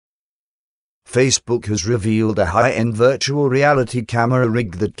Facebook has revealed a high-end virtual reality camera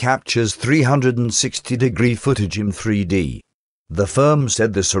rig that captures 360-degree footage in 3D. The firm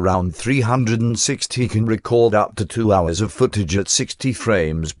said the Surround 360 can record up to 2 hours of footage at 60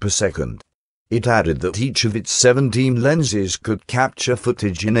 frames per second. It added that each of its 17 lenses could capture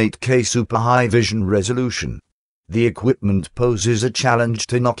footage in 8K super high vision resolution. The equipment poses a challenge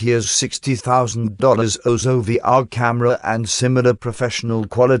to Nokia's $60,000 Ozo VR camera and similar professional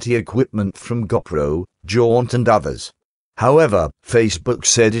quality equipment from GoPro, Jaunt and others. However, Facebook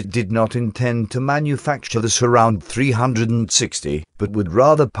said it did not intend to manufacture the Surround 360, but would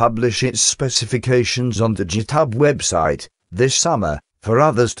rather publish its specifications on the GitHub website this summer for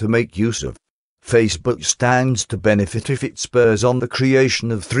others to make use of. Facebook stands to benefit if it spurs on the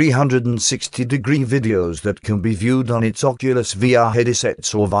creation of 360-degree videos that can be viewed on its Oculus VR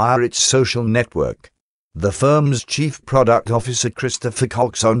headsets or via its social network. The firm's chief product officer Christopher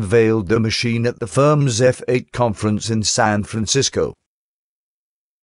Cox unveiled the machine at the firm's F8 conference in San Francisco.